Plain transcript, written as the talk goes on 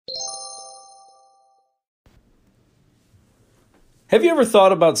Have you ever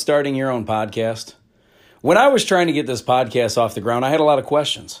thought about starting your own podcast? When I was trying to get this podcast off the ground, I had a lot of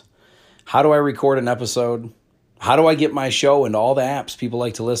questions. How do I record an episode? How do I get my show into all the apps people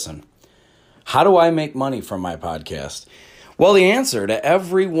like to listen? How do I make money from my podcast? Well, the answer to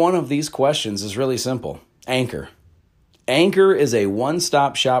every one of these questions is really simple. Anchor. Anchor is a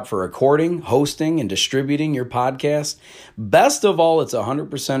one-stop shop for recording, hosting, and distributing your podcast. Best of all, it's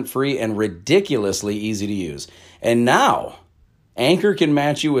 100% free and ridiculously easy to use. And now, Anchor can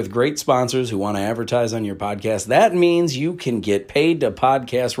match you with great sponsors who want to advertise on your podcast. That means you can get paid to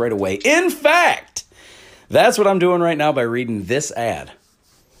podcast right away. In fact, that's what I'm doing right now by reading this ad.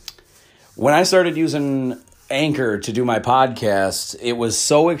 When I started using Anchor to do my podcast, it was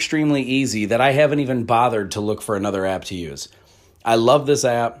so extremely easy that I haven't even bothered to look for another app to use. I love this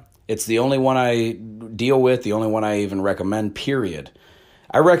app. It's the only one I deal with, the only one I even recommend, period.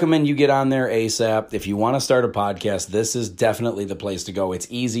 I recommend you get on there ASAP. If you want to start a podcast, this is definitely the place to go. It's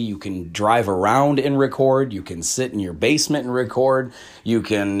easy. You can drive around and record. You can sit in your basement and record. You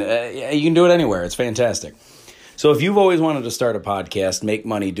can do it anywhere. It's fantastic. So if you've always wanted to start a podcast, make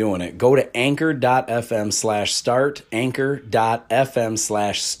money doing it, go to anchor.fm/start,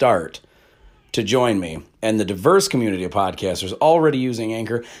 anchor.fm/start to join me and the diverse community of podcasters already using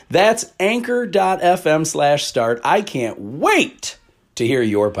Anchor. That's anchor.fm/start. I can't wait to hear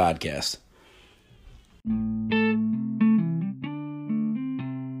your podcast.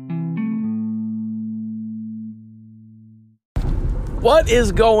 What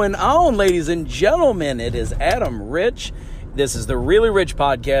is going on, ladies and gentlemen? It is Adam Rich. This is the Really Rich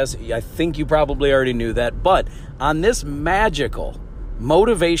Podcast. I think you probably already knew that. But on this magical,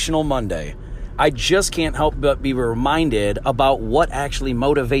 motivational Monday, I just can't help but be reminded about what actually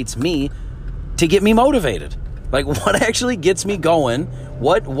motivates me to get me motivated. Like, what actually gets me going?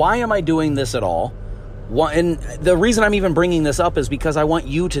 Why am I doing this at all? And the reason I'm even bringing this up is because I want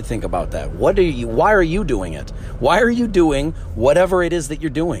you to think about that. Why are you doing it? Why are you doing whatever it is that you're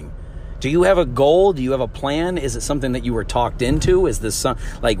doing? Do you have a goal? Do you have a plan? Is it something that you were talked into? Is this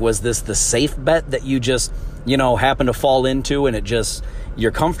was this the safe bet that you just, happen to fall into and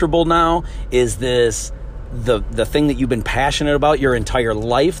you're comfortable now? Is this the thing that you've been passionate about your entire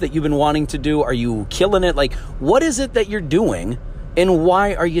life that you've been wanting to do? Are you killing it? Like, what is it that you're doing and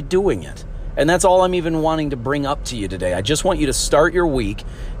why are you doing it? And that's all I'm even wanting to bring up to you today. I just want you to start your week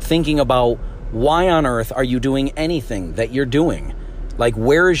thinking about why on earth are you doing anything that you're doing? Like,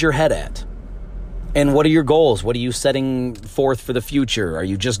 where is your head at? And what are your goals? What are you setting forth for the future? Are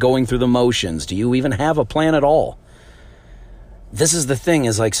you just going through the motions? Do you even have a plan at all? This is the thing,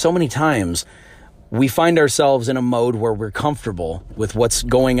 is like so many times we find ourselves in a mode where we're comfortable with what's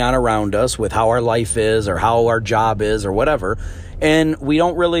going on around us, with how our life is or how our job is or whatever. And we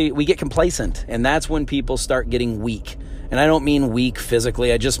get complacent. And that's when people start getting weak. And I don't mean weak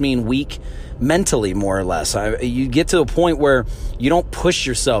physically. I just mean weak mentally, more or less. You get to a point where you don't push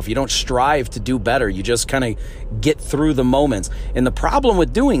yourself. You don't strive to do better. You just kind of get through the moments. And the problem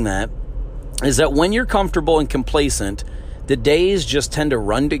with doing that is that when you're comfortable and complacent, the days just tend to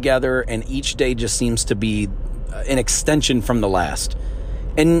run together and each day just seems to be an extension from the last.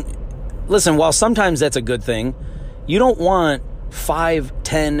 And listen, while sometimes that's a good thing, you don't want 5,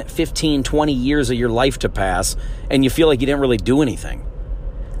 10, 15, 20 years of your life to pass and you feel like you didn't really do anything.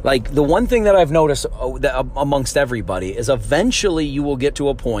 Like, the one thing that I've noticed amongst everybody is eventually you will get to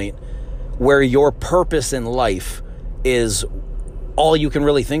a point where your purpose in life is all you can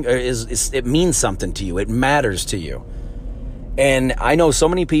really think is it means something to you. It matters to you. And I know so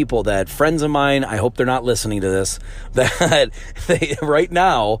many people that, friends of mine, I hope they're not listening to this, that right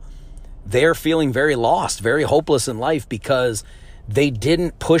now, they're feeling very lost, very hopeless in life because they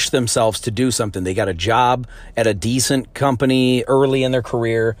didn't push themselves to do something. They got a job at a decent company early in their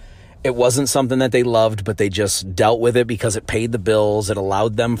career. It wasn't something that they loved, but they just dealt with it because it paid the bills. It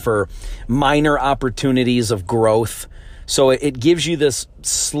allowed them for minor opportunities of growth. So it gives you this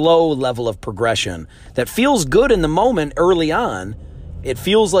slow level of progression that feels good in the moment early on. It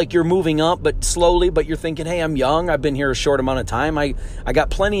feels like you're moving up, but slowly, but you're thinking, hey, I'm young. I've been here a short amount of time. I got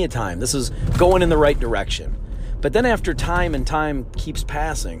plenty of time. This is going in the right direction. But then after time and time keeps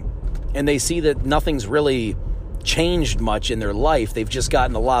passing and they see that nothing's really changed much in their life, they've just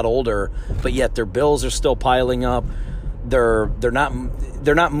gotten a lot older, but yet their bills are still piling up. They're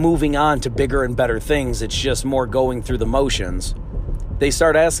not moving on to bigger and better things. It's just more going through the motions. They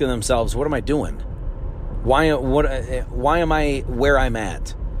start asking themselves, what am I doing? Why am I where I'm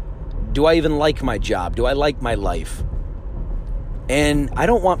at? Do I even like my job? Do I like my life? And I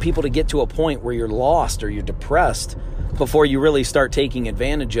don't want people to get to a point where you're lost or you're depressed before you really start taking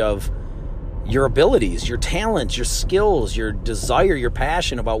advantage of your abilities, your talents, your skills, your desire, your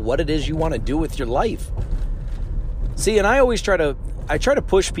passion about what it is you want to do with your life. See, and I always try to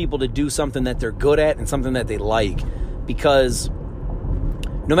push people to do something that they're good at and something that they like, because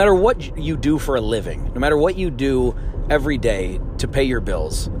no matter what you do for a living, no matter what you do every day to pay your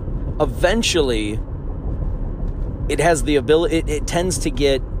bills, eventually it has the ability, it tends to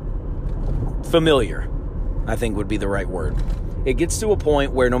get familiar, I think would be the right word. It gets to a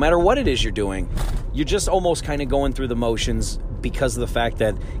point where no matter what it is you're doing, you're just almost kind of going through the motions because of the fact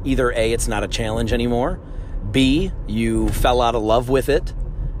that either A, it's not a challenge anymore, B, you fell out of love with it,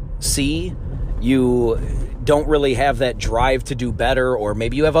 C, you don't really have that drive to do better, or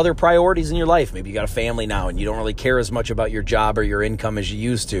maybe you have other priorities in your life. Maybe you got a family now and you don't really care as much about your job or your income as you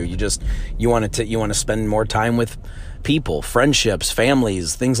used to. You want to spend more time with people, friendships,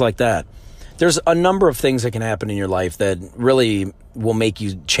 families, things like that. There's a number of things that can happen in your life that really will make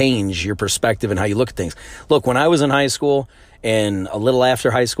you change your perspective and how you look at things. Look, when I was in high school and a little after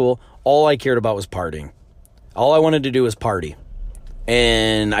high school, all I cared about was partying. All I wanted to do was party.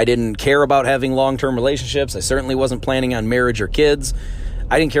 And I didn't care about having long-term relationships. I certainly wasn't planning on marriage or kids.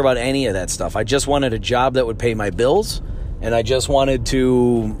 I didn't care about any of that stuff. I just wanted a job that would pay my bills. And I just wanted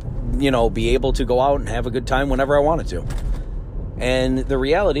to, be able to go out and have a good time whenever I wanted to. And the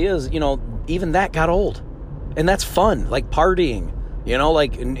reality is, even that got old. And that's fun, like partying.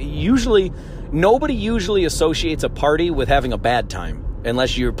 Nobody usually associates a party with having a bad time,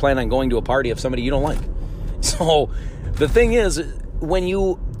 unless you plan on going to a party of somebody you don't like. So the thing is, when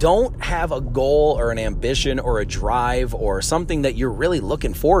you don't have a goal or an ambition or a drive or something that you're really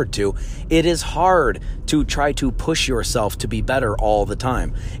looking forward to, it is hard to try to push yourself to be better all the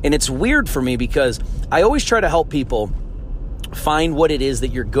time. And it's weird for me because I always try to help people find what it is that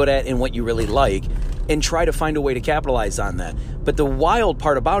you're good at and what you really like and try to find a way to capitalize on that. But the wild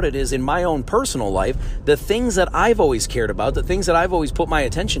part about it is, in my own personal life, the things that I've always cared about, the things that I've always put my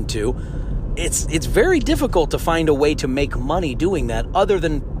attention to, it's very difficult to find a way to make money doing that other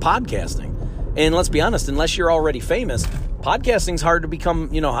than podcasting. And let's be honest, unless you're already famous, podcasting's hard to become,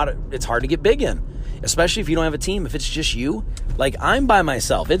 it's hard to get big in, especially if you don't have a team. If it's just you, like I'm by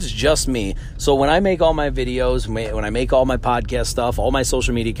myself, it's just me. So when I make all my videos, when I make all my podcast stuff, all my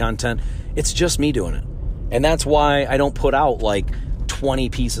social media content, it's just me doing it. And that's why I don't put out like 20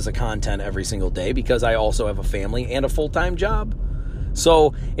 pieces of content every single day, because I also have a family and a full-time job.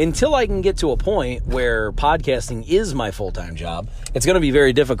 So until I can get to a point where podcasting is my full-time job, it's going to be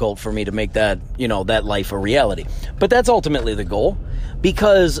very difficult for me to make that, that life a reality. But that's ultimately the goal,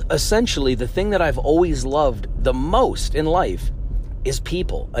 because essentially the thing that I've always loved the most in life is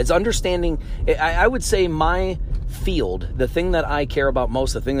people. It's understanding. I would say my field, the thing that I care about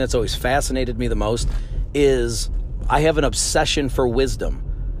most, the thing that's always fascinated me the most, is I have an obsession for wisdom.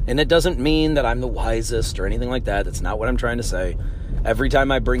 And it doesn't mean that I'm the wisest or anything like that. That's not what I'm trying to say. Every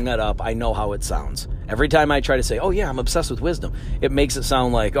time I bring that up, I know how it sounds. Every time I try to say, oh yeah, I'm obsessed with wisdom, it makes it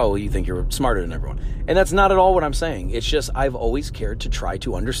sound like, oh, you think you're smarter than everyone. And that's not at all what I'm saying. It's just I've always cared to try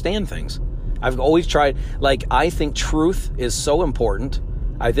to understand things. I've always tried, I think truth is so important.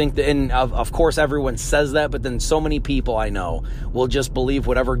 I think that, and of course everyone says that, but then so many people I know will just believe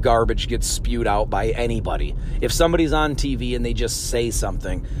whatever garbage gets spewed out by anybody. If somebody's on TV and they just say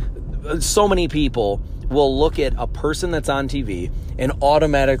something, so many people will look at a person that's on TV and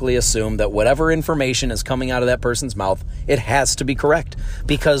automatically assume that whatever information is coming out of that person's mouth, it has to be correct.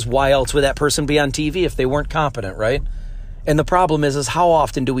 Because why else would that person be on TV if they weren't competent, right? And the problem is how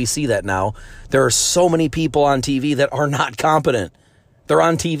often do we see that now? There are so many people on TV that are not competent. They're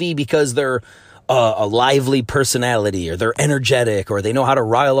on TV because they're a lively personality, or they're energetic, or they know how to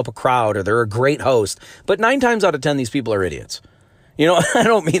rile up a crowd, or they're a great host. But 9 times out of 10, these people are idiots.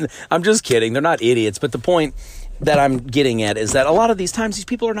 I'm just kidding. They're not idiots. But the point that I'm getting at is that a lot of these times, these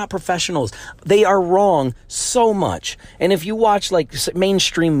people are not professionals. They are wrong so much. And if you watch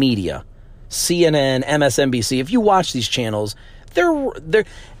mainstream media, CNN, MSNBC, if you watch these channels, the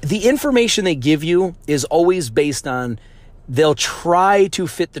information they give you is always based on, they'll try to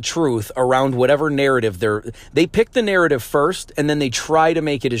fit the truth around whatever narrative they pick the narrative first, and then they try to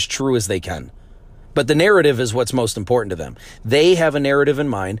make it as true as they can. But the narrative is what's most important to them. They have a narrative in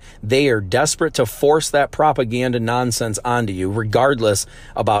mind. They are desperate to force that propaganda nonsense onto you, regardless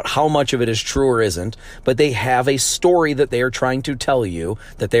about how much of it is true or isn't. But they have a story that they are trying to tell you,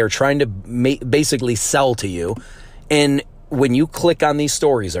 that they are trying to basically sell to you. And when you click on these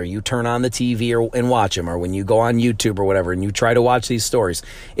stories, or you turn on the TV and watch them, or when you go on YouTube or whatever and you try to watch these stories,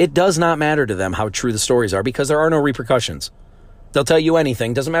 it does not matter to them how true the stories are, because there are no repercussions. They'll tell you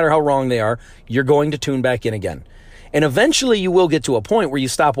anything. Doesn't matter how wrong they are. You're going to tune back in again. And eventually you will get to a point where you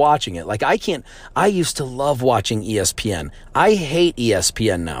stop watching it. Like I used to love watching ESPN. I hate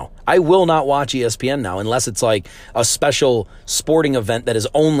ESPN now. I will not watch ESPN now unless it's like a special sporting event that is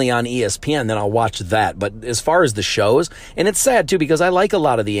only on ESPN, then I'll watch that. But as far as the shows, and it's sad too because I like a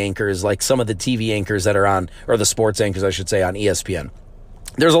lot of the anchors, like some of the TV anchors that are on, or the sports anchors, I should say, on ESPN.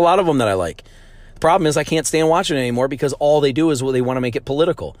 There's a lot of them that I like. The problem is I can't stand watching it anymore because all they do is they want to make it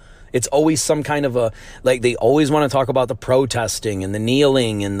political. It's always some kind of they always want to talk about the protesting and the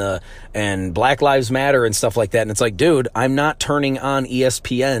kneeling and Black Lives Matter and stuff like that. And it's like, dude, I'm not turning on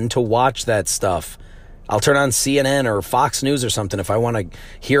ESPN to watch that stuff. I'll turn on CNN or Fox News or something if I want to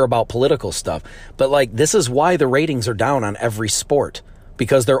hear about political stuff. But like, this is why the ratings are down on every sport,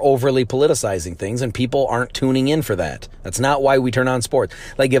 because they're overly politicizing things and people aren't tuning in for that. That's not why we turn on sports.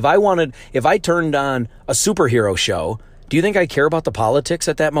 Like if I turned on a superhero show, do you think I care about the politics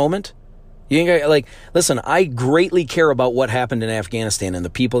at that moment? You think listen, I greatly care about what happened in Afghanistan and the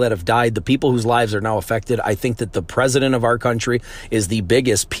people that have died, the people whose lives are now affected. I think that the president of our country is the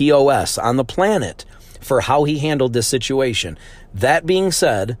biggest POS on the planet for how he handled this situation. That being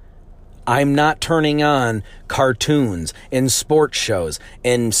said, I'm not turning on cartoons and sports shows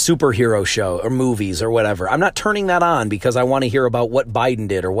and superhero show or movies or whatever. I'm not turning that on because I want to hear about what Biden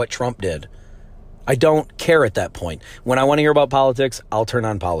did or what Trump did. I don't care at that point. When I want to hear about politics, I'll turn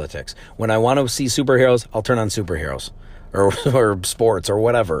on politics. When I want to see superheroes, I'll turn on superheroes or sports or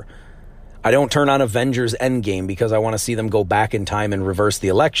whatever. I don't turn on Avengers Endgame because I want to see them go back in time and reverse the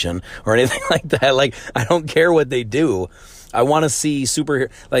election or anything like that. Like, I don't care what they do. I want to see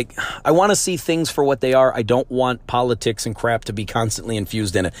I want to see things for what they are. I don't want politics and crap to be constantly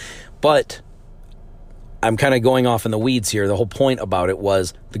infused in it. But I'm kind of going off in the weeds here. The whole point about it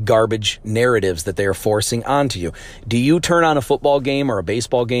was the garbage narratives that they are forcing onto you. Do you turn on a football game or a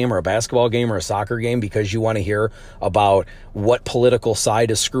baseball game or a basketball game or a soccer game because you want to hear about what political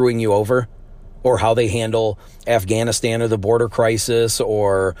side is screwing you over? Or how they handle Afghanistan or the border crisis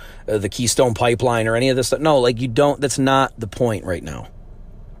or the Keystone Pipeline or any of this stuff? No, like you don't. That's not the point right now.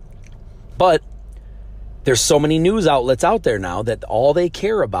 But there's so many news outlets out there now that all they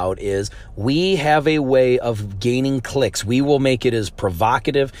care about is we have a way of gaining clicks. We will make it as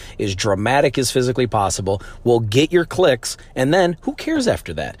provocative, as dramatic as physically possible. We'll get your clicks, and then who cares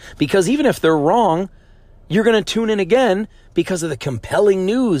after that? Because even if they're wrong, you're going to tune in again because of the compelling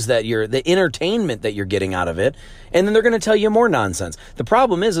news the entertainment that you're getting out of it, and then they're going to tell you more nonsense. The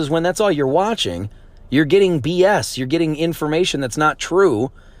problem is when that's all you're watching, you're getting BS. You're getting information that's not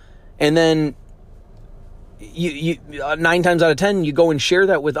true, and then you 9 times out of 10 you go and share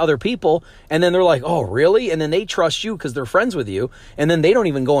that with other people, and then they're like, oh really? And then they trust you because they're friends with you, and then they don't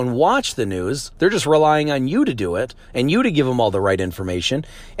even go and watch the news. They're just relying on you to do it and you to give them all the right information,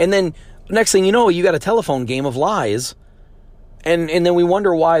 and then next thing you know, you got a telephone game of lies, and then we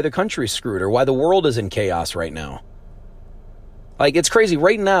wonder why the country's screwed or why the world is in chaos right now. Like, it's crazy.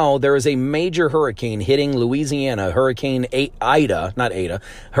 Right now, there is a major hurricane hitting Louisiana, Hurricane Ida,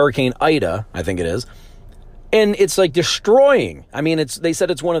 I think it is. And it's like destroying. I mean, they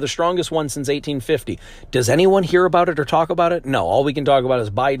said it's one of the strongest ones since 1850. Does anyone hear about it or talk about it? No, all we can talk about is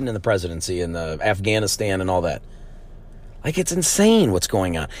Biden and the presidency and the Afghanistan and all that. Like, it's insane what's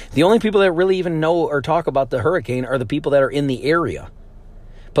going on. The only people that really even know or talk about the hurricane are the people that are in the area.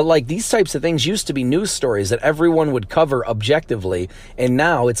 But like, these types of things used to be news stories that everyone would cover objectively. And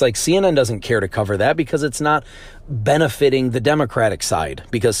now it's like CNN doesn't care to cover that because it's not benefiting the Democratic side,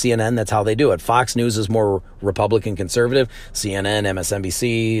 because CNN, that's how they do it. Fox News is more Republican conservative. CNN,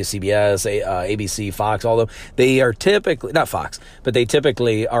 MSNBC, CBS, ABC, Fox, all of them, they are typically, not Fox, but they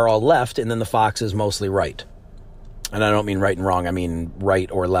typically are all left, and then the Fox is mostly right. And I don't mean right and wrong. I mean right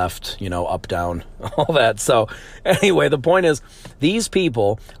or left, up, down, all that. So anyway, the point is these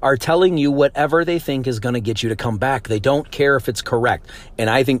people are telling you whatever they think is going to get you to come back. They don't care if it's correct. And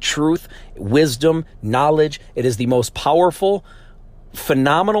I think truth, wisdom, knowledge, it is the most powerful,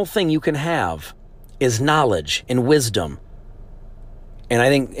 phenomenal thing you can have is knowledge and wisdom. And I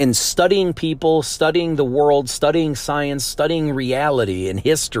think in studying people, studying the world, studying science, studying reality and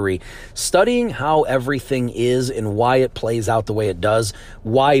history, studying how everything is and why it plays out the way it does,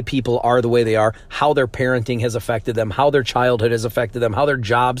 why people are the way they are, how their parenting has affected them, how their childhood has affected them, how their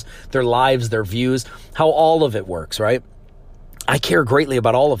jobs, their lives, their views, how all of it works, right? I care greatly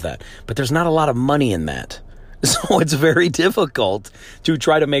about all of that, but there's not a lot of money in that. So it's very difficult to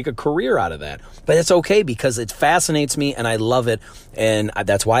try to make a career out of that. But it's okay because it fascinates me and I love it. And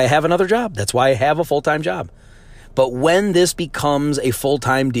that's why I have another job. That's why I have a full-time job. But when this becomes a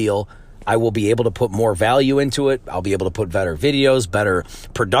full-time deal, I will be able to put more value into it. I'll be able to put better videos, better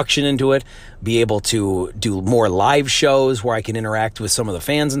production into it. be able to do more live shows where I can interact with some of the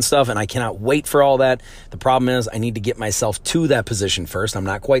fans and stuff, and I cannot wait for all that. The problem is I need to get myself to that position first. I'm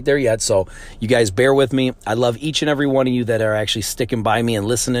not quite there yet, so you guys bear with me. I love each and every one of you that are actually sticking by me and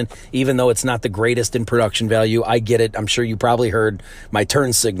listening, even though it's not the greatest in production value. I get it. I'm sure you probably heard my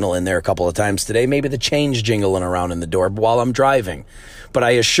turn signal in there a couple of times today, maybe the change jingling around in the door while I'm driving. But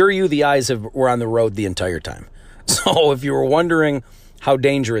I assure you the eyes were on the road the entire time. So if you were wondering how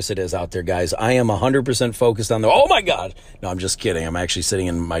dangerous it is out there, guys, I am 100% focused on oh my God. No, I'm just kidding. I'm actually sitting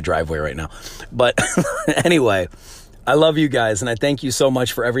in my driveway right now. But anyway, I love you guys, and I thank you so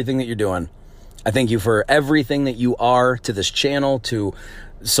much for everything that you're doing. I thank you for everything that you are to this channel, to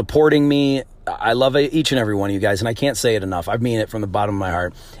supporting me. I love each and every one of you guys, and I can't say it enough. I mean it from the bottom of my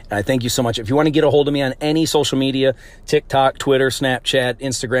heart, and I thank you so much. If you want to get a hold of me on any social media, TikTok, Twitter, Snapchat,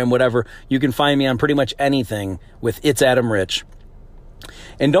 Instagram, whatever, you can find me on pretty much anything with It's Adam Rich.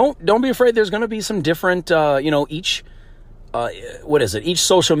 And don't be afraid. There's going to be some different, each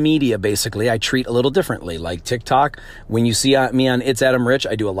social media, basically, I treat a little differently. Like TikTok, when you see me on It's Adam Rich,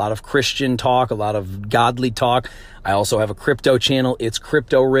 I do a lot of Christian talk, a lot of godly talk. I also have a crypto channel. It's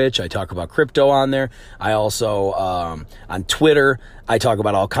Crypto Rich. I talk about crypto on there. I also, on Twitter, I talk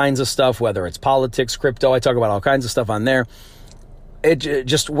about all kinds of stuff, whether it's politics, crypto. I talk about all kinds of stuff on there.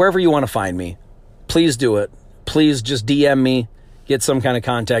 Just wherever you want to find me, please do it. Please just DM me. Get some kind of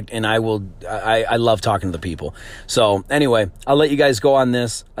contact, and I love talking to the people. So anyway, I'll let you guys go on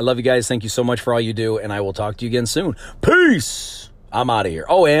this. I love you guys. Thank you so much for all you do, and I will talk to you again soon. Peace. I'm out of here.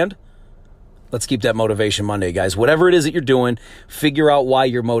 Oh, and let's keep that Motivation Monday, guys. Whatever it is that you're doing, figure out why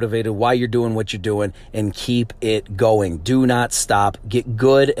you're motivated, why you're doing what you're doing, and keep it going. Do not stop. Get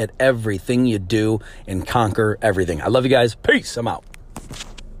good at everything you do and conquer everything. I love you guys. Peace. I'm out.